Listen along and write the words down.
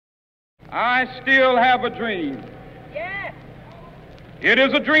I still have a dream. Yes. It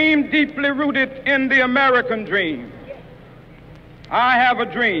is a dream deeply rooted in the American dream. Yes. I have a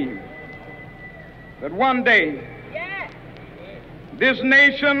dream that one day Yes. this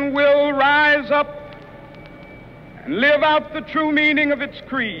nation will rise up and live out the true meaning of its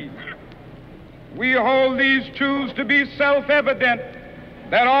creed. We hold these truths to be self-evident,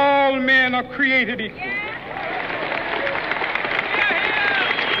 that all men are created equal. Yes.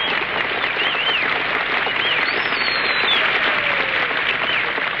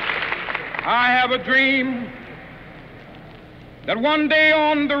 I have a dream that one day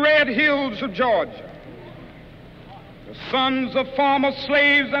on the red hills of Georgia, the sons of former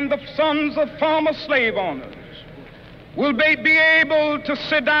slaves and the sons of former slave owners will be able to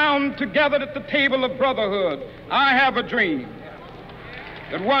sit down together at the table of brotherhood. I have a dream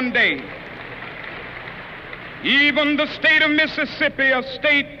that one day, even the state of Mississippi, a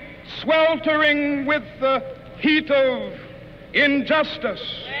state sweltering with the heat of injustice,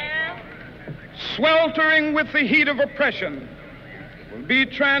 sweltering with the heat of oppression, will be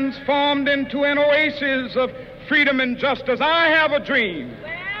transformed into an oasis of freedom and justice. I have a dream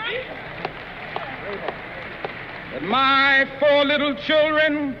that my 4 little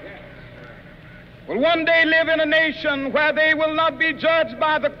children will one day live in a nation where they will not be judged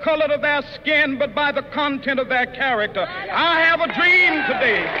by the color of their skin, but by the content of their character. I have a dream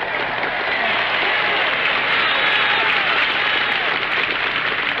today.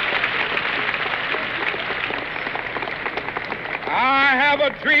 I have a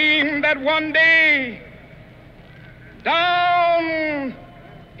dream that one day, down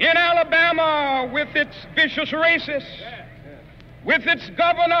in Alabama, with its vicious racists, with its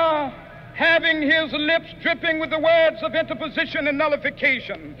governor having his lips dripping with the words of interposition and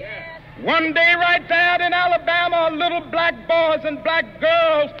nullification, one day right there in Alabama, little black boys and black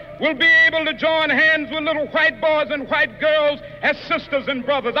girls will be able to join hands with little white boys and white girls as sisters and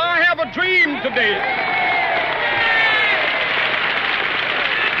brothers. I have a dream today.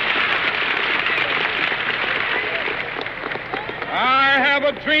 I have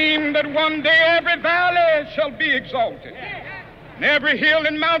a dream that one day every valley shall be exalted, and every hill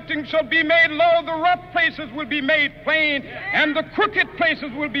and mountain shall be made low. The rough places will be made plain, and the crooked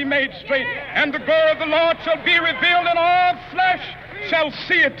places will be made straight. And the glory of the Lord shall be revealed, and all flesh shall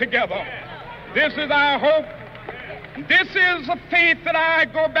see it together. This is our hope. This is a faith that I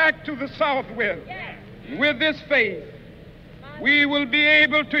go back to the South with. With this faith, we will be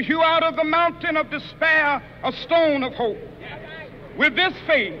able to hew out of the mountain of despair a stone of hope. With this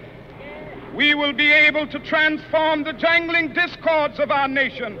faith, we will be able to transform the jangling discords of our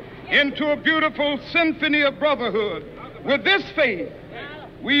nation into a beautiful symphony of brotherhood. With this faith,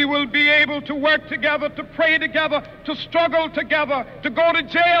 we will be able to work together, to pray together, to struggle together, to go to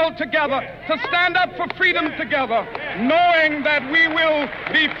jail together, to stand up for freedom together, knowing that we will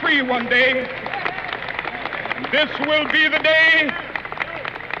be free one day. This will be the day.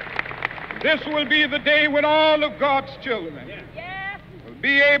 This will be the day when all of God's children will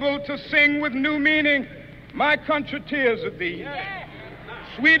be able to sing with new meaning, "My country, tears of thee.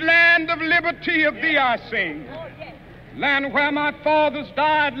 Sweet land of liberty, of thee I sing. Land where my fathers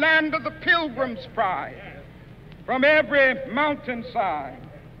died, land of the pilgrim's pride. From every mountainside,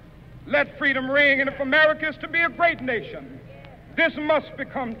 let freedom ring. And if America is to be a great nation, this must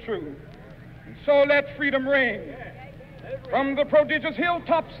become true. And so let freedom ring. From the prodigious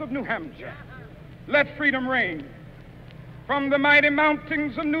hilltops of New Hampshire, let freedom ring. From the mighty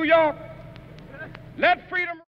mountains of New York, let freedom